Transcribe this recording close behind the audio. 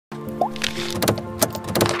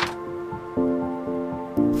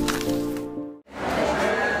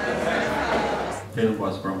film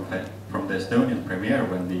was from the Estonian premiere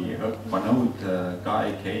when the Banud guy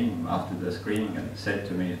came after the screening and said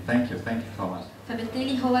to me, thank you Thomas.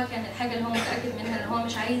 فبالتالي هو كان الحاجة اللي هو متأكد منها ان هو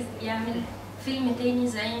مش عايز يعمل فيلم تاني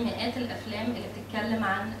زي مئات الافلام اللي بتتكلم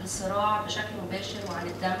عن الصراع بشكل مباشر وعن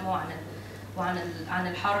الدم وعن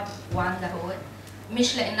الحرب وعن الهوات،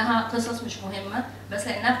 مش لانها قصص مش مهمه، بس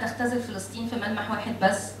لانها بتختزل فلسطين في ملمح واحد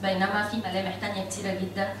بس، بينما في ملامح تانية كتيره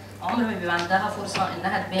جدا عمر ما بيبقى عندها فرصه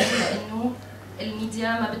انها تبان لانه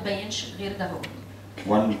الميديا ما بتبينش غير ده. هو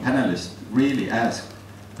One panelist really asked,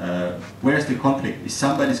 where's the conflict? Is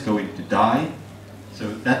somebody going to die? So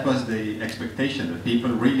that was the expectation that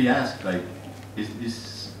people really asked, like,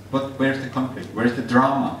 where's the conflict? Where's the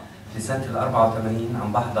drama? في سنة ال 84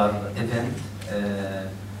 عم بحضر ايفنت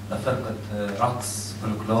لفرقة رقص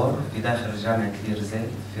فولكلور في داخل جامعة كبير زيت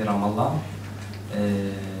في رام الله،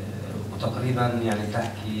 وتقريبا يعني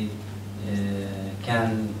تحكي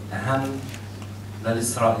كان أهم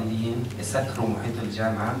للإسرائيليين يسكروا محيط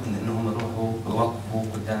الجامعة من إنهم يروحوا يوقفوا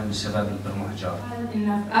قدام الشباب البرمحجار.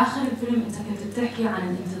 إنه في آخر الفيلم أنت كنت بتحكي عن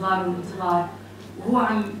الانتظار والانتظار، وهو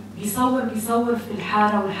عم بيصور في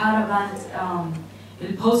الحارة، والحارة بانت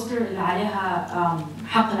البوستر اللي عليها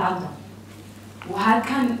حق العودة، وهذا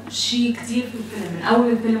كان شيء كثير في الفيلم من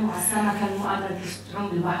أول الفيلم وعلى السما كان مؤامرة تعوم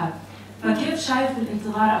بالبحر. فكيف شايف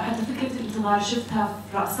الانتظار أو حتى فكرة الانتظار شفتها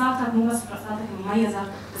في رقصاتك، مو بس في رقصاتك المميزة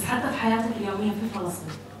بس حتى في حياتك اليومية في فلسطين؟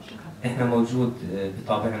 شكرا. إحنا موجود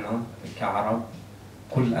بطابعنا كعرب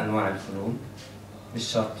كل أنواع الفنون مش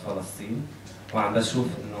شرط فلسطين، وعم بشوف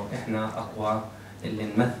إنه إحنا أقوى اللي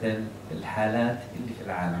نمثل الحالات اللي في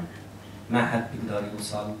العالم. ما حد بيقدر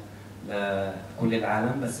يوصل لكل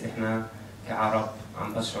العالم، بس إحنا كعرب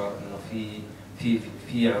عم بشعر إنه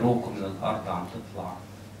في عروق من الأرض عم تطلع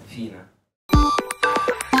فينا.